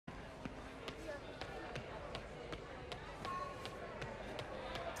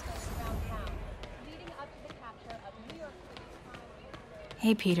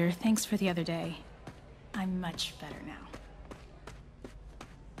Hey, Peter. Thanks for the other day. I'm much better now.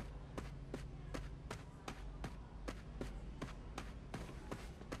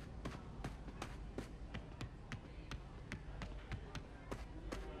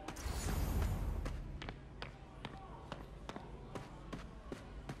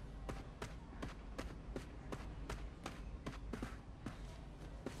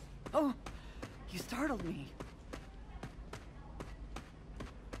 Oh, you startled me.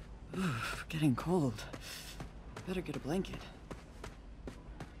 Oof, getting cold. Better get a blanket.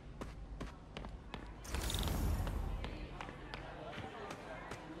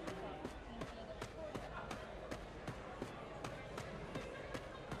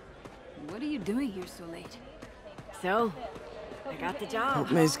 What are you doing here so late? So, I got the job.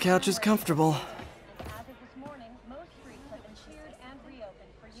 Hope May's couch is comfortable. As of this morning, most streets have been cleared and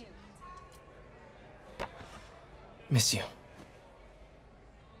reopened for use. Miss you.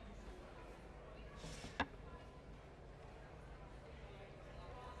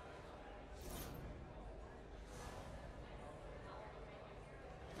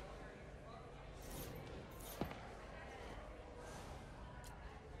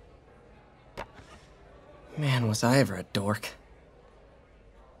 Man, was I ever a dork.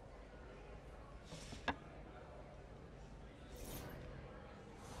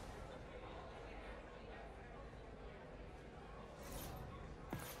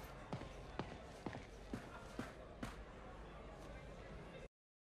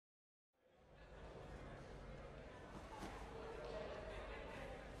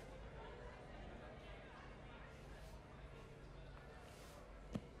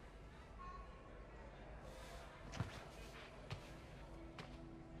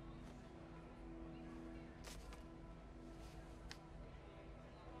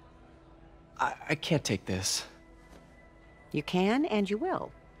 I can't take this. You can, and you will.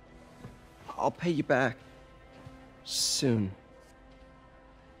 I'll pay you back. Soon.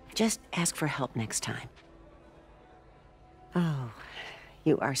 Just ask for help next time. Oh,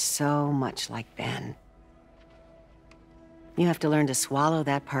 you are so much like Ben. You have to learn to swallow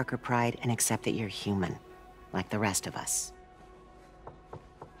that Parker pride and accept that you're human, like the rest of us.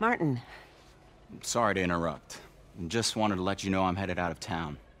 Martin. Sorry to interrupt. Just wanted to let you know I'm headed out of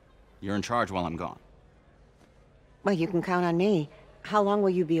town. You're in charge while I'm gone. Well, you can count on me. How long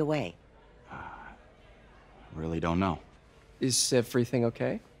will you be away? Really don't know. Is everything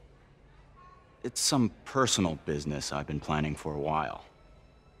okay? It's some personal business I've been planning for a while.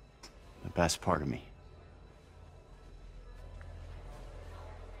 The best part of me.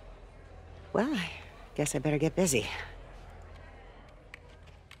 Well, I guess I better get busy.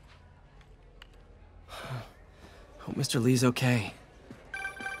 Hope Mr. Lee's okay.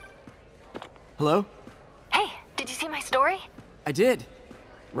 Hello? Hey, did you see my story? I did.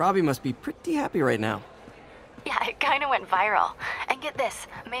 Robbie must be pretty happy right now. Yeah, it kind of went viral. And get this,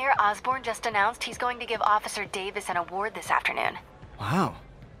 Mayor Osborn just announced he's going to give Officer Davis an award this afternoon. Wow.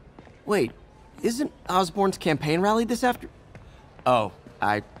 Wait, isn't Osborn's campaign rally this after? Oh,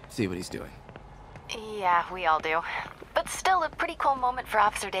 I see what he's doing. Yeah, we all do. But still a pretty cool moment for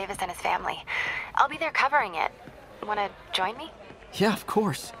Officer Davis and his family. I'll be there covering it. Wanna join me? Yeah, of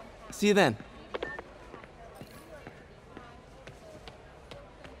course. See you then.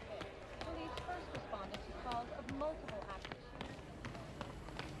 Police first responded to calls of multiple active shooters.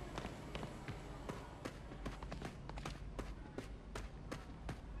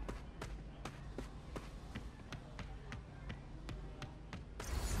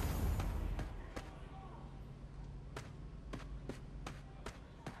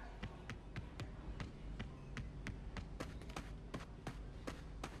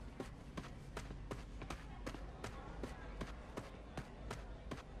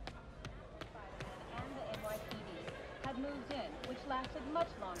 And the NYPD had moved in, which lasted much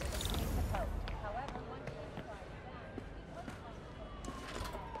longer than police had hoped. However, once they quieted down, it wasn't necessary.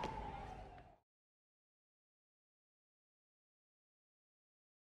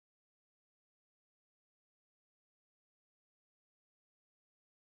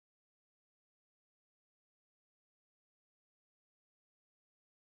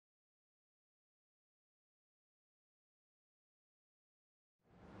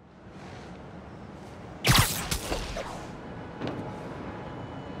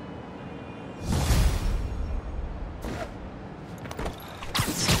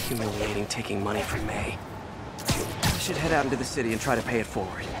 It's humiliating taking money from May. I should head out into the city and try to pay it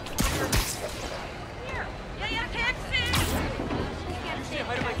forward.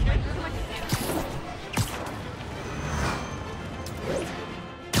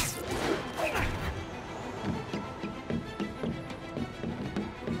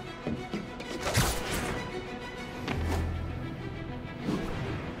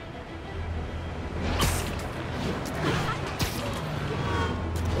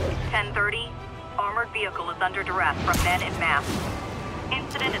 vehicle is under duress from men en masse.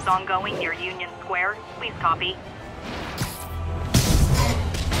 Incident is ongoing near Union Square. Please copy.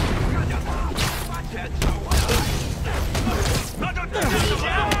 Don't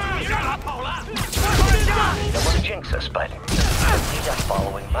want to jinx us, but Lead-Us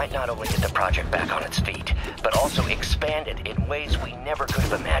following might not only get the project back on its feet, but also expand it in ways we never could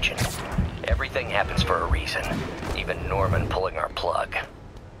have imagined. Everything happens for a reason, even Norman pulling our plug.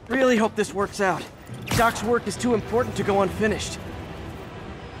 Really hope this works out. Doc's work is too important to go unfinished.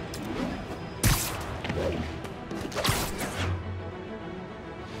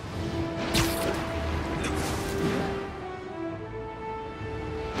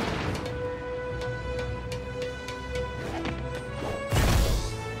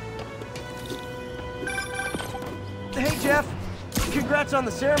 Hey, Jeff. Congrats on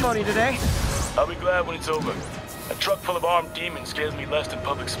the ceremony today. I'll be glad when it's over. A truck full of armed demons scares me less than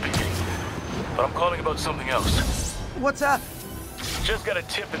public speaking. But I'm calling about something else. What's up? Just got a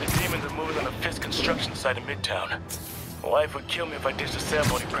tip that the demons are moving on the Fisk construction site in Midtown. My wife would kill me if I ditched the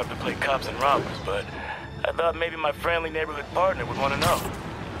ceremony prep to play cops and robbers, but I thought maybe my friendly neighborhood partner would want to know.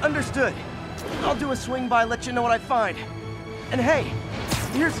 Understood. I'll do a swing by, let you know what I find. And hey,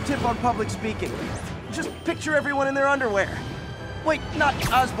 here's a tip on public speaking. Just picture everyone in their underwear. Wait, not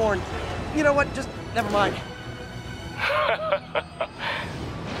Osborn. You know what? Just never mind.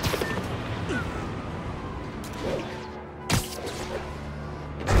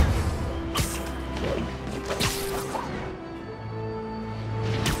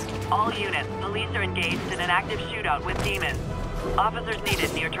 All units, police are engaged in an active shootout with demons. Officers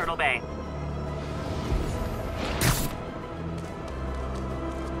needed near Turtle Bay.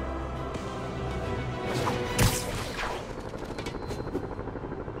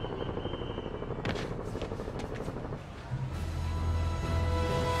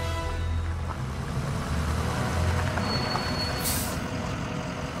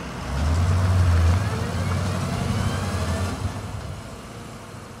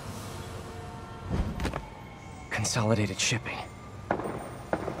 Consolidated shipping.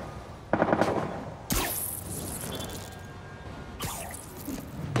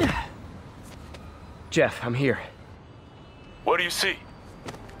 Jeff, I'm here. What do you see?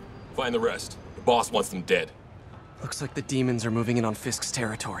 Find the rest. The boss wants them dead. Looks like the demons are moving in on Fisk's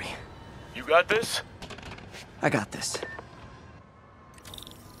territory. You got this? I got this.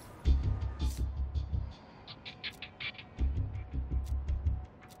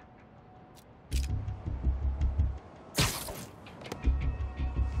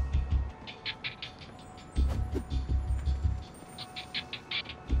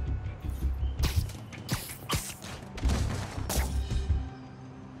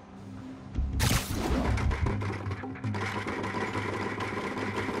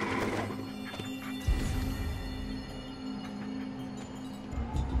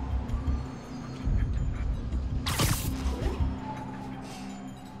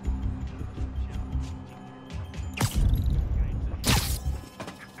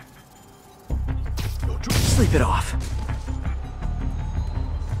 Sleep it off.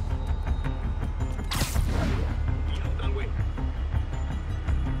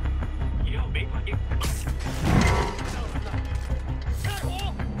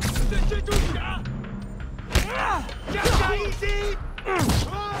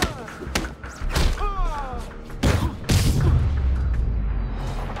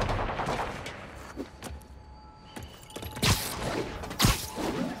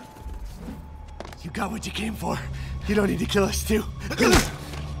 Got what you came for. You don't need to kill us, too.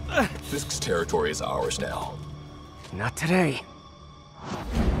 Fisk's territory is ours now. Not today.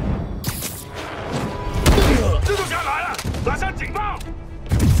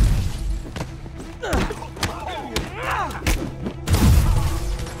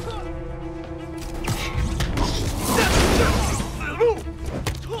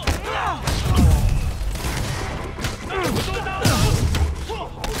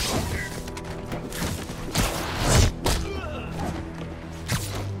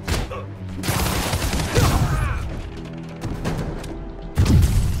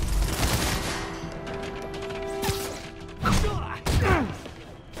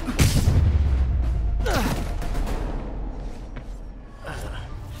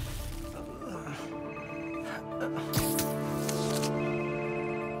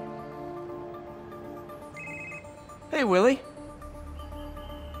 Hey, Willie.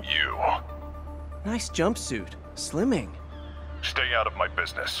 You. Nice jumpsuit. Slimming. Stay out of my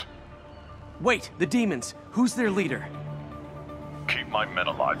business. Wait, the demons. Who's their leader? Keep my men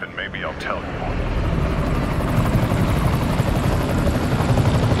alive and maybe I'll tell you.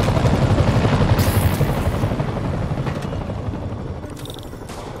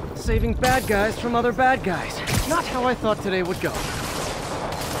 saving bad guys from other bad guys. Not how I thought today would go.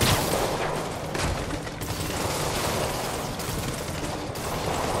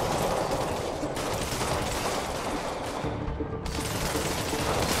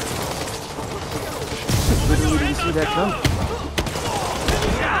 Literally didn't see that coming.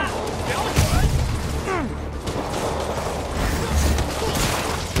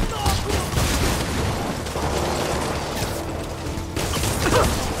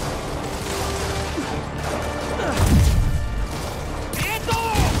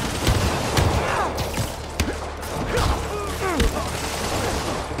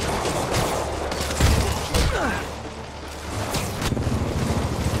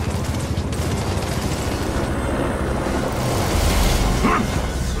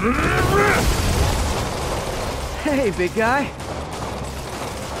 Hey, big guy.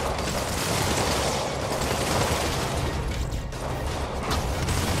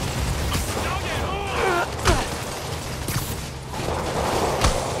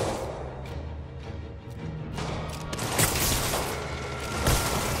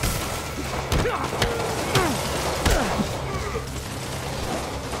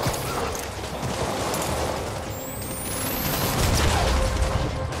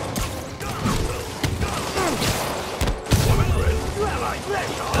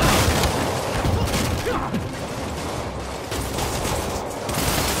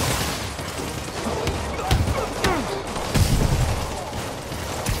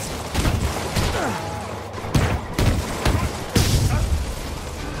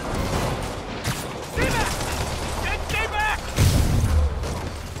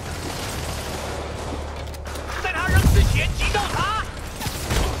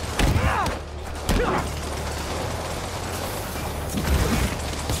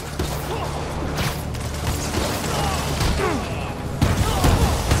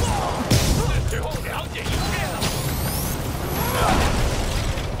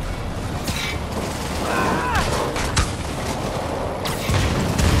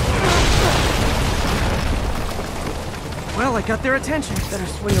 Well, I got their attention. Better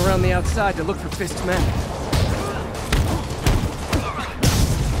swing around the outside to look for Fisk's men.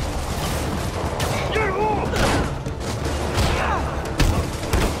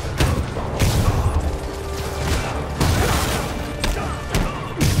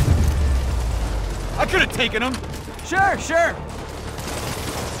 I could have taken him. Sure, sure.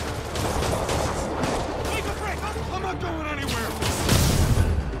 Take a break. I'm not going anywhere.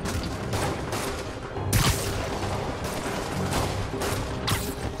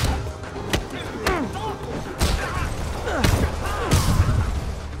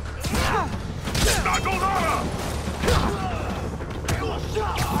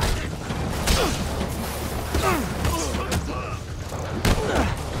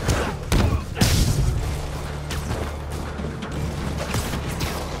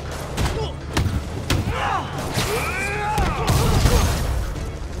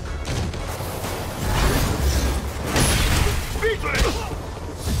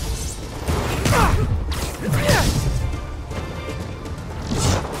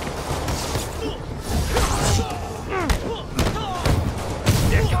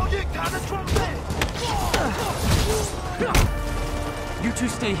 You two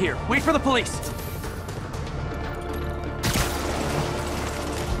stay here. Wait for the police.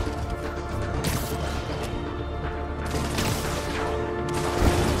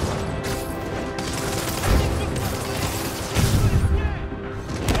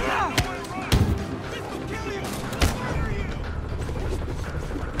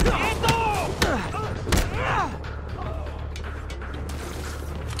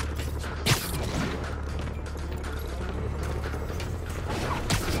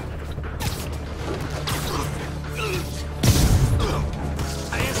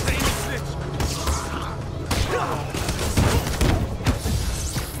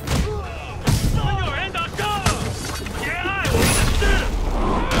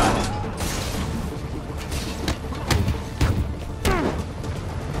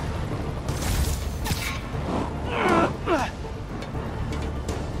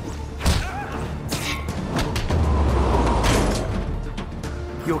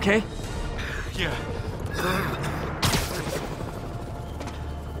 You okay? Yeah.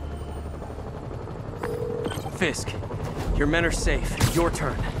 Fisk, your men are safe. Your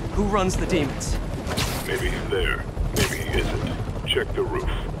turn. Who runs the demons? Maybe he's there. Maybe he isn't. Check the roof.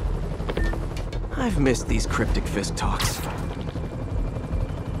 I've missed these cryptic Fisk talks.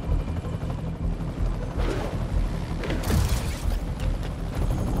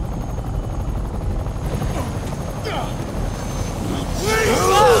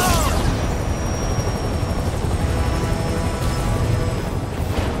 Please!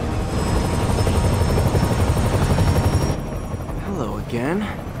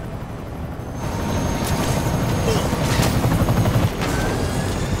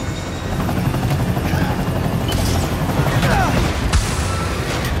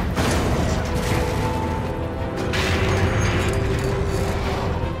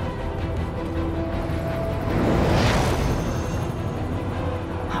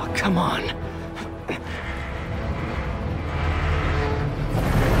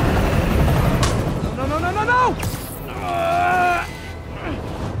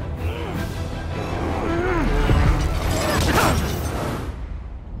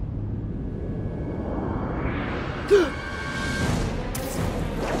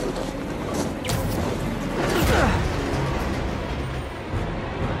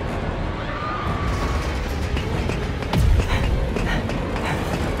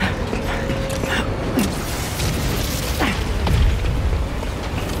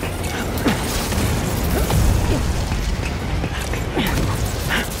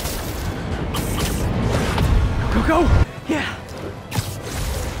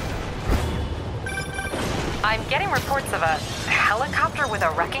 with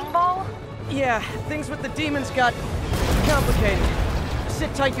a wrecking ball? Yeah, things with the demons got complicated.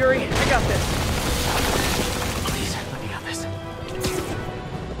 Sit tight, Yuri. I got this. Please, let me have this.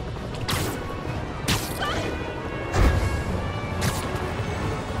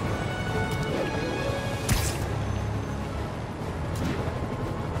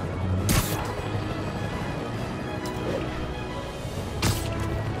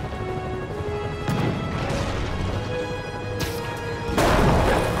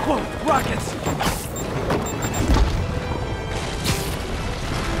 Whoa, rockets!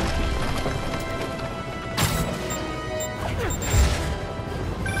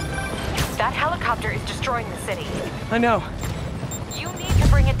 That helicopter is destroying the city. I know. You need to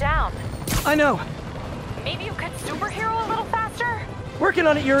bring it down. I know. Maybe you could superhero a little faster? Working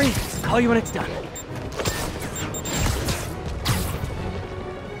on it, Yuri. Call you when it's done.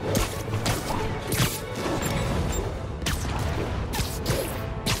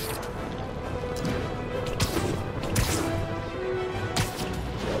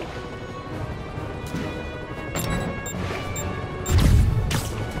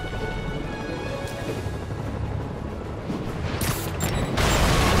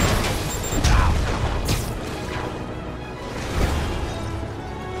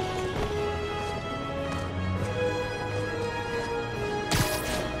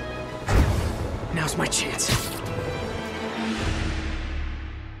 Now's my chance.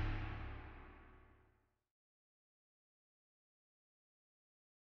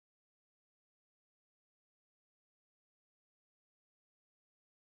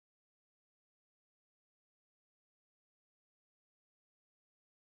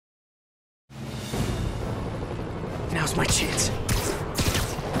 Now's my chance.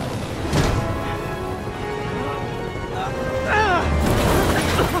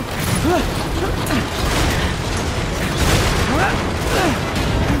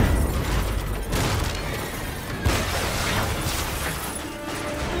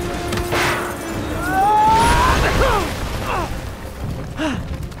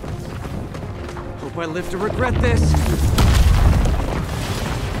 Hope I live to regret this.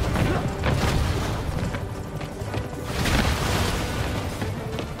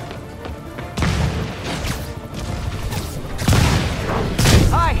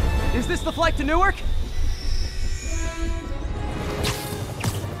 Hi, is this the flight to Newark?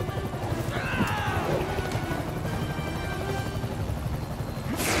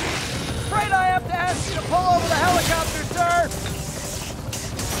 Afraid I have to ask you to pull over the helicopter, sir!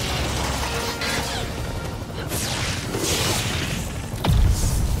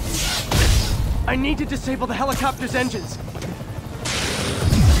 I need to disable the helicopter's engines.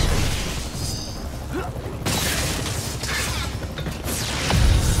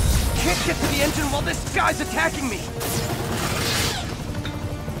 Can't get to the engine while this guy's attacking me.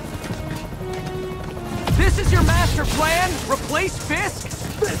 This is your master plan? Replace Fisk?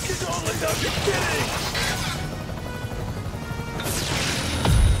 Fisk is only the beginning!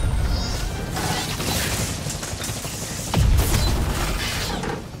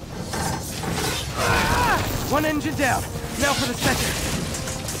 One engine down. Now for the second.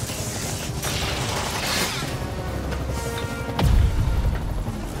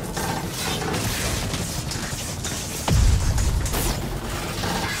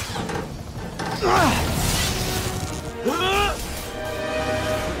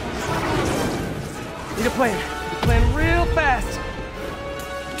 Need a plan. Plan real fast.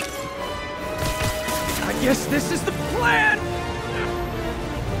 I guess this is the plan!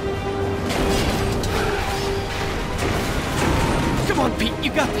 Come on, Pete,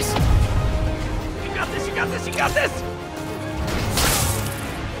 you got this! You got this, you got this, you got this!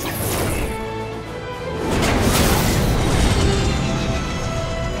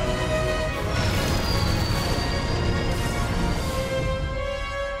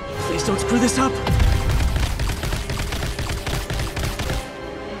 Please don't screw this up!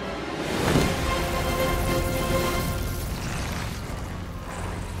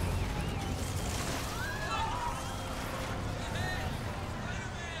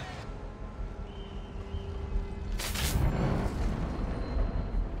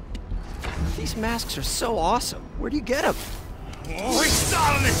 These masks are so awesome. Where do you get them? Oh, we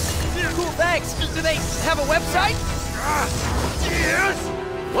saw this! Cool, thanks. Do they have a website? Yes!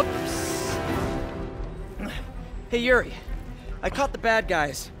 Whoops. Hey, Yuri. I caught the bad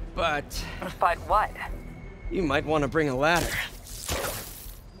guys, but... But what? You might want to bring a ladder.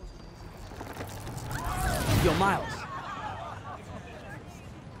 Yo, Miles.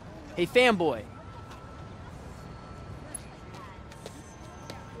 Hey, fanboy.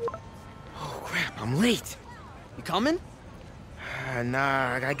 Oh, crap, I'm late. You coming?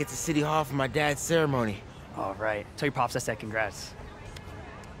 Nah, I gotta get to City Hall for my dad's ceremony. All right. Tell your pops I said congrats.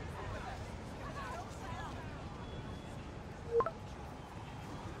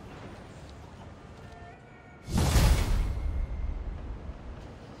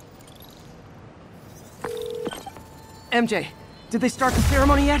 MJ, did they start the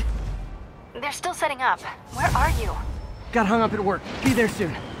ceremony yet? They're still setting up. Where are you? Got hung up at work. Be there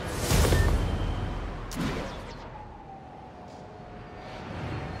soon.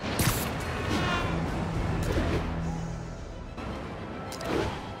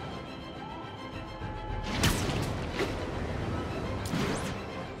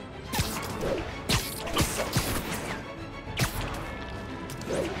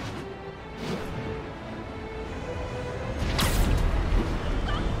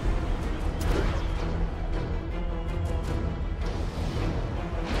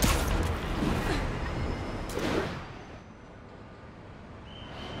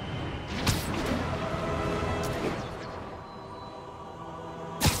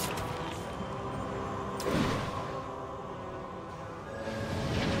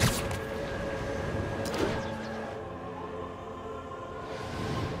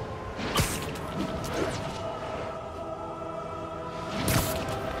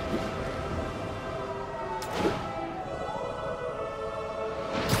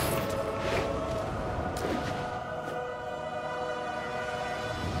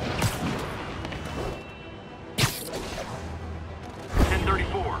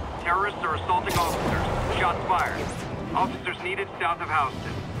 Terrorists are assaulting officers. Shots fired. Officers needed south of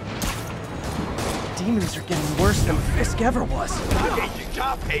Houston. Demons are getting worse than Fisk ever was.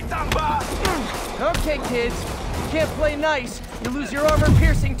 Okay, kids. You can't play nice. You lose your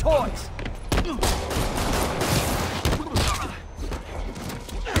armor-piercing toys.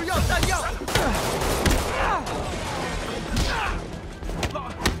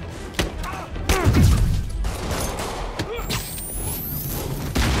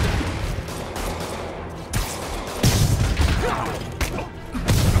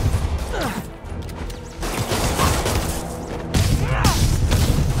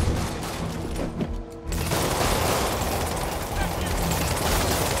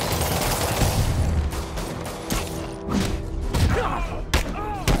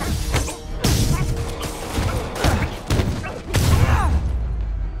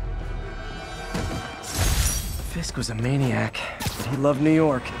 Fisk was a maniac, but he loved New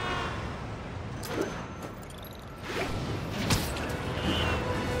York.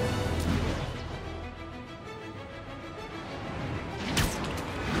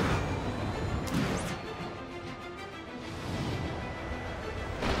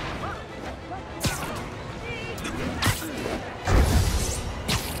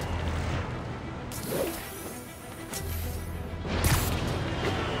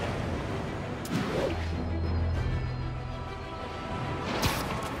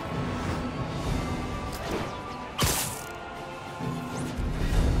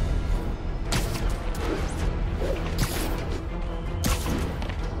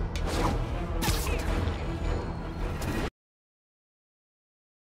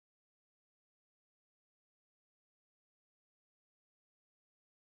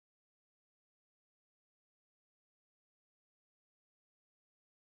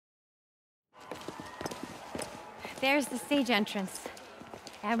 There's the stage entrance.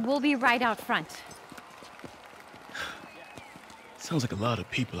 And we'll be right out front. Sounds like a lot of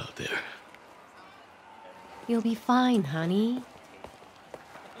people out there. You'll be fine, honey.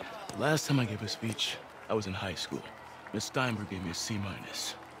 The last time I gave a speech, I was in high school. Miss Steinberg gave me a C-.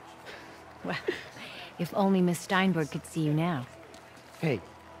 Well, if only Miss Steinberg could see you now. Hey,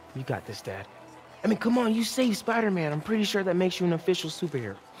 you got this, Dad. I mean, come on, you saved Spider-Man. I'm pretty sure that makes you an official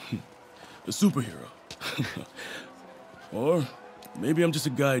superhero. A superhero. Or maybe I'm just a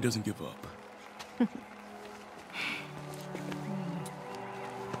guy who doesn't give up. Come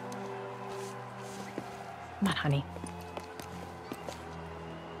on, honey.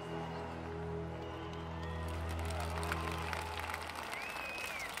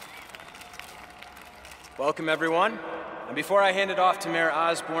 Welcome, everyone. And before I hand it off to Mayor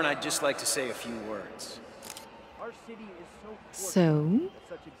Osborn, I'd just like to say a few words. So?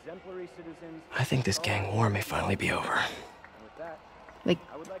 I think this gang war may finally be over. Like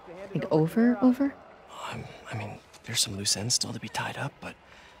over? I mean, there's some loose ends still to be tied up, but...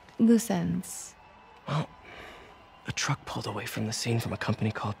 Loose ends? Well, a truck pulled away from the scene from a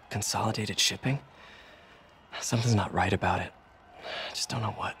company called Consolidated Shipping. Something's not right about it. I just don't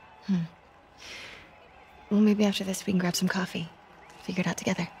know what. Well, maybe after this we can grab some coffee. Figure it out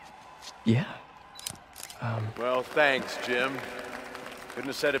together. Yeah. Well, thanks, Jim. Couldn't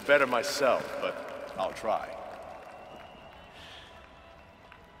have said it better myself, but I'll try.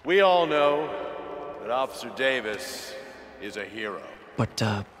 We all know that Officer Davis is a hero. But,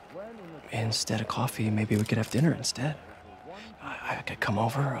 instead of coffee, maybe we could have dinner instead. I could come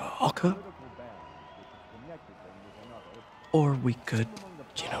over, I'll cook. Or we could,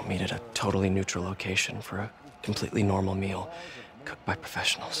 meet at a totally neutral location for a completely normal meal, cooked by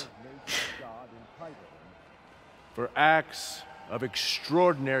professionals. For acts of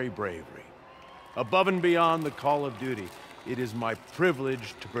extraordinary bravery, above and beyond the call of duty, it is my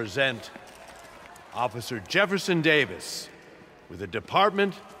privilege to present Officer Jefferson Davis with the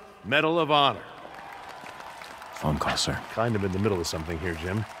Department Medal of Honor. Phone call, sir. Kind of in the middle of something here,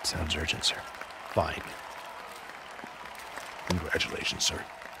 Jim. Sounds urgent, sir. Fine. Congratulations, sir.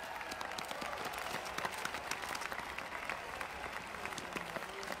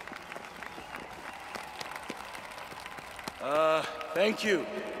 Thank you,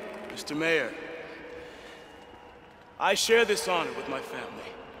 Mr. Mayor. I share this honor with my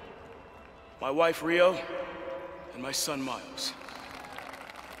family. My wife, Rio, and my son, Miles.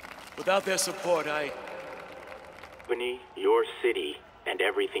 Without their support, Company, your city, and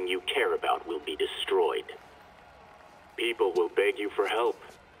everything you care about will be destroyed. People will beg you for help,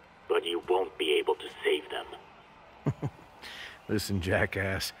 but you won't be able to save them. Listen,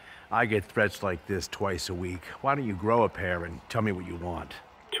 jackass, I get threats like this twice a week. Why don't you grow a pair and tell me what you want?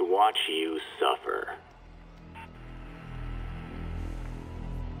 To watch you suffer.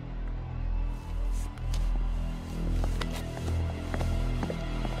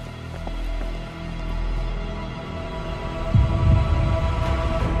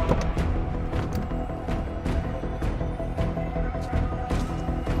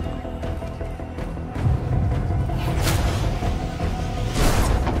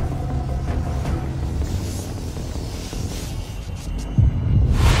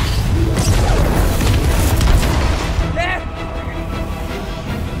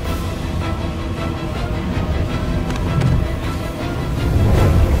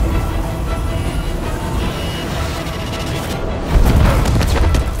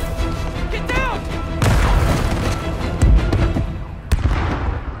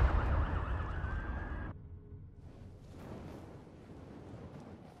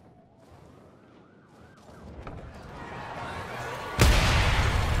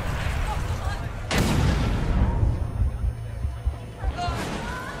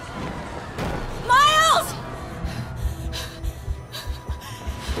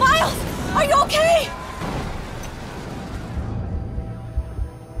 Are you okay?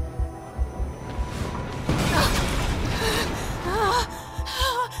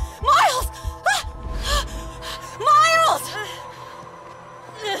 Miles! Miles!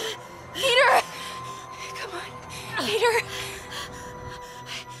 Peter! Come on, Peter.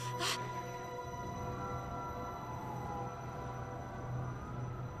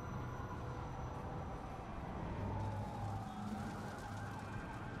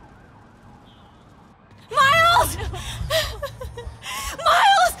 Miles!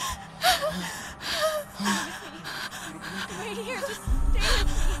 Miles! Right here, just stay with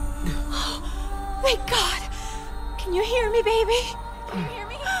me. Oh, thank God. Can you hear me, baby? Can you hear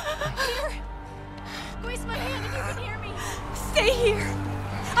me? Peter? Squeeze my hand if you can hear me. Stay here.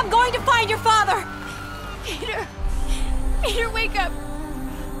 I'm going to find your father. Peter. Peter, wake up.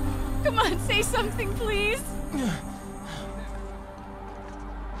 Come on, say something, please.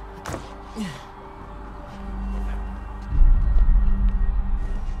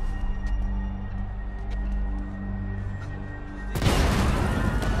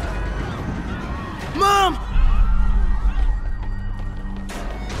 Mom!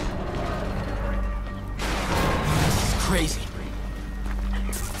 This is crazy.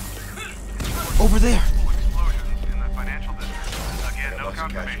 Over there. In the financial district. Again, no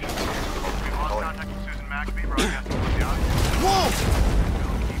confirmation. We've lost contact with Susan Maccabee, broadcasting from the audience. Whoa!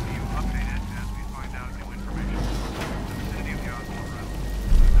 We'll keep you updated as we find out new information. The vicinity of the Osborne residence.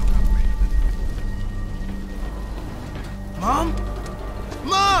 No confirmation. Mom?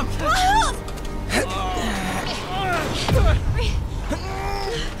 Mom! Miles!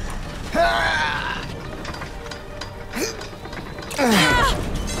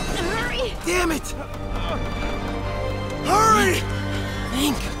 Hurry! Damn it! Hurry!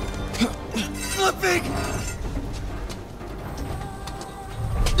 Think. Flipping!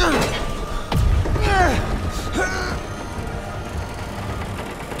 Miles!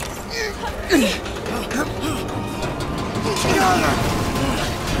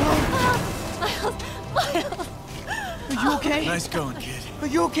 Are you okay? Nice going, kid. Are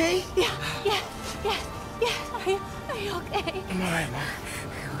you okay? Yeah. Are you? Are you okay? I'm alright, Mom.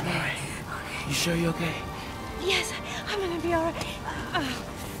 I'm alright. You sure you're okay? Yes, I'm gonna be alright.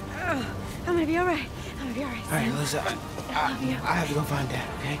 I'm gonna be alright. I'm gonna be alright. Alright, listen. I love you. I have to go find Dad,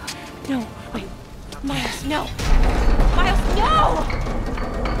 okay? No, wait. Miles, no. Miles, no!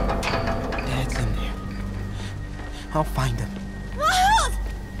 Dad's in there. I'll find him. Miles!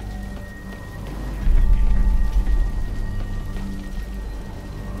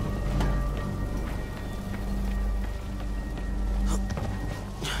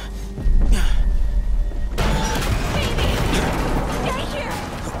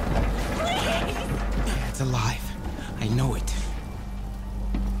 Dad's alive. I know it.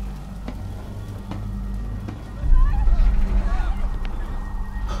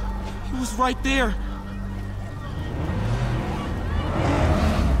 He was right there.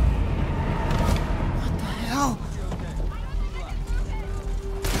 What the hell?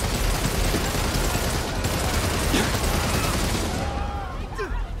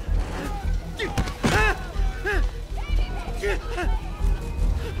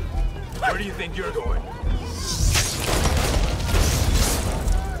 Where do you think you're going?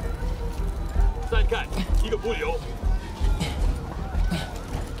 再看，一个不留。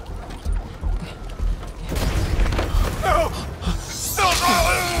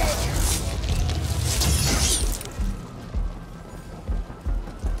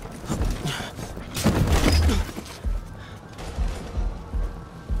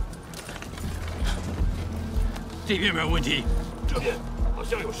这边没有问题，这边好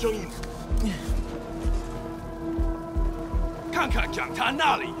像有声音。看看讲台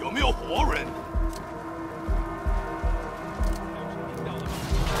那里有没有活人。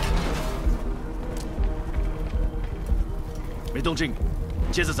没动静，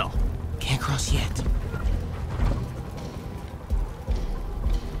接着找。Can't cross yet.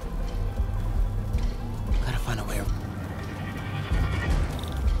 Gotta find a way.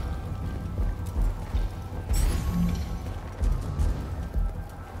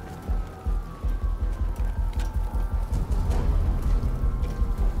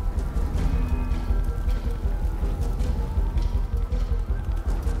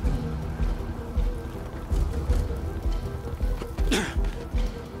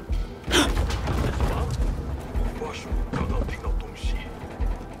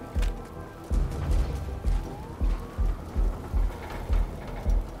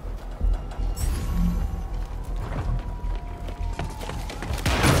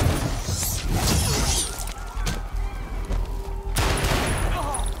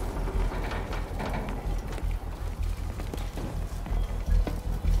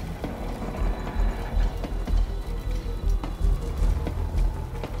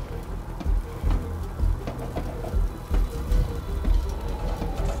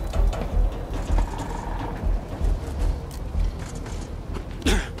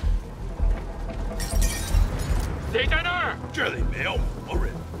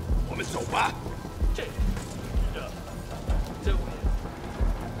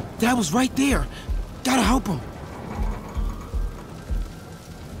 Dad was right there. Gotta help him.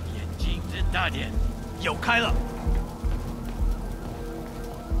 眼睛睁大点，有开了。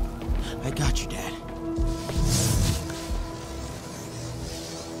I got you, Dad.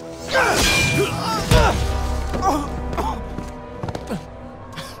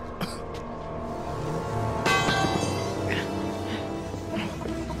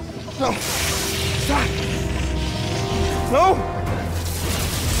 No. Stop. No.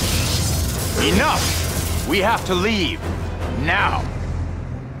 Enough! We have to leave. Now!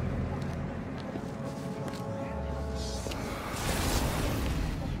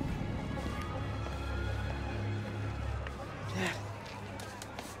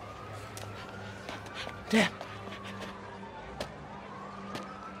 Dad.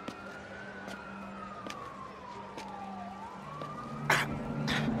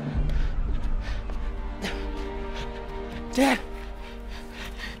 Dad.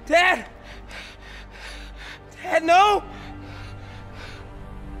 Dad. Dad, no!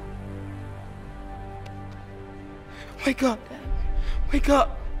 Wake up, Dad. Wake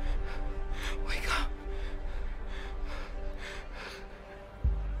up. Wake up.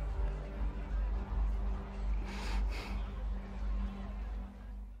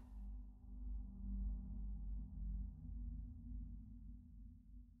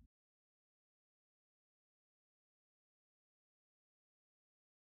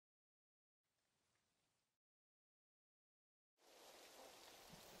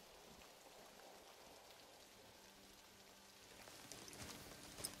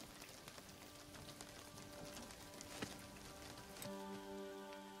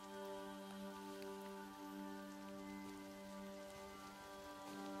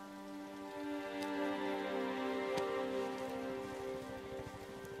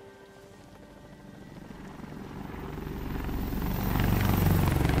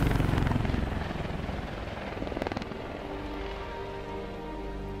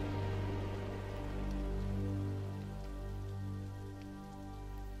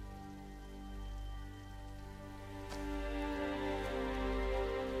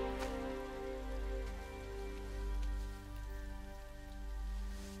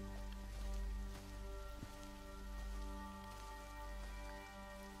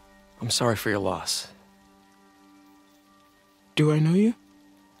 I'm sorry for your loss. Do I know you?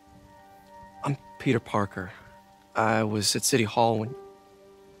 I'm Peter Parker. I was at City Hall when...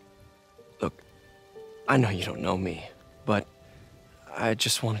 Look, I know you don't know me, but I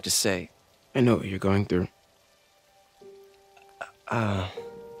just wanted to say... I know what you're going through.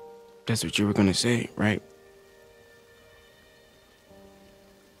 That's what you were gonna say, right?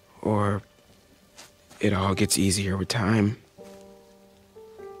 Or it all gets easier with time.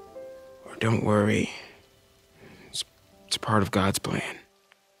 Or don't worry. It's part of God's plan.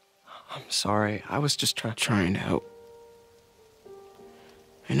 I'm sorry. I was just trying to help.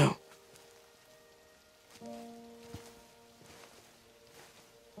 I know.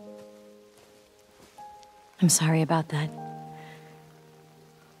 I'm sorry about that.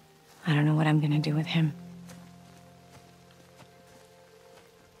 I don't know what I'm gonna do with him.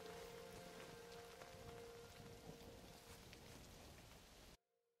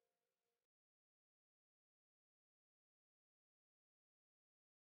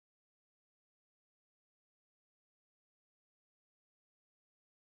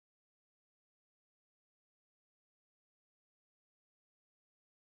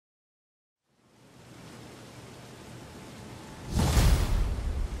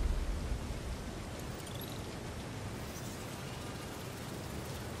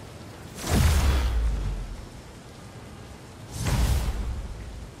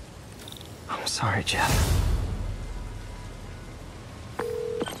 I'm sorry, Jeff.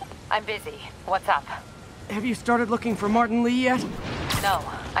 I'm busy. What's up? Have you started looking for Martin Lee yet? No.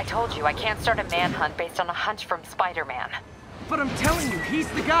 I told you, I can't start a manhunt based on a hunch from Spider-Man. But I'm telling you, he's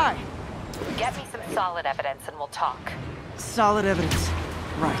the guy! Get me some solid evidence and we'll talk. Solid evidence.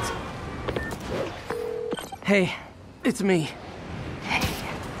 Right. Hey, it's me. Hey.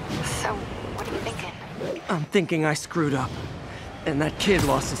 So, what are you thinking? I'm thinking I screwed up. And that kid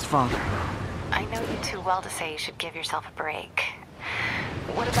lost his father. I know you too well to say you should give yourself a break.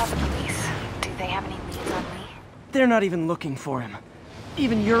 What about the police? Do they have any leads on Lee? They're not even looking for him.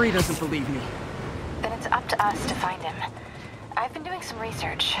 Even Yuri doesn't believe me. Then it's up to us to find him. I've been doing some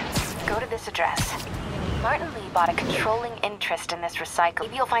research. Go to this address. Martin Lee bought a controlling interest in this recycle.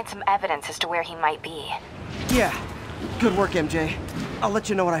 Maybe you'll find some evidence as to where he might be. Yeah. Good work, MJ. I'll let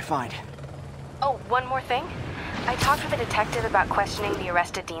you know what I find. Oh, one more thing. I talked with a detective about questioning the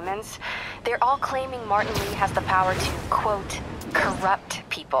arrested demons. They're all claiming Martin Lee has the power to, quote, corrupt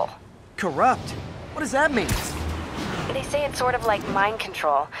people. Corrupt? What does that mean? They say it's sort of like mind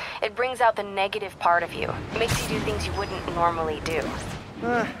control. It brings out the negative part of you. Makes you do things you wouldn't normally do.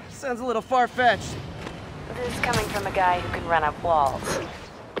 Sounds a little far-fetched. This coming from a guy who can run up walls.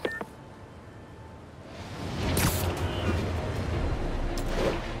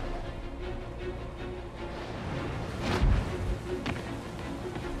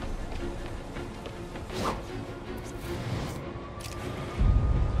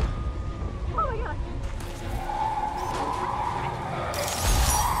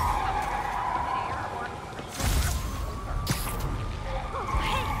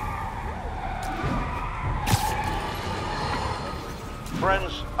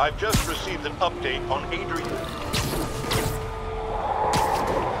 Friends, I've just received an update on Adrian.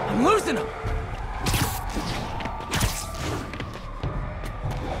 I'm losing him!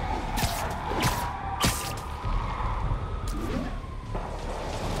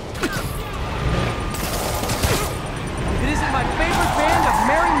 It isn't my favorite band of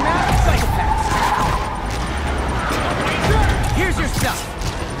merry mad psychopaths. Here's your stuff.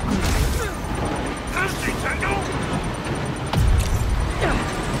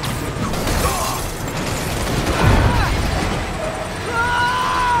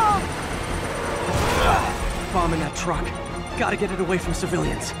 Bomb in that truck. Gotta get it away from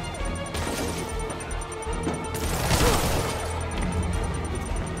civilians.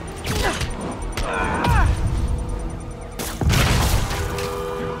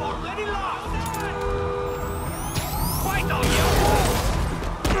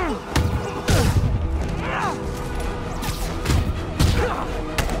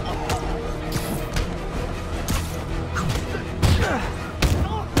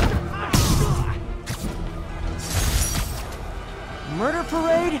 Murder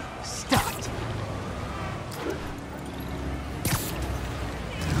parade?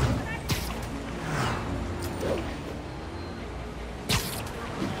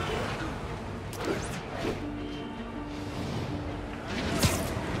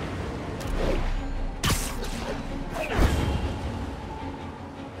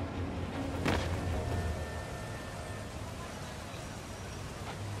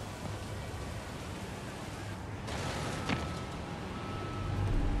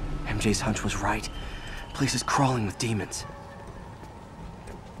 MJ's hunch was right. Place is crawling with demons.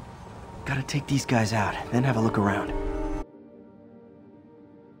 Gotta take these guys out, then have a look around.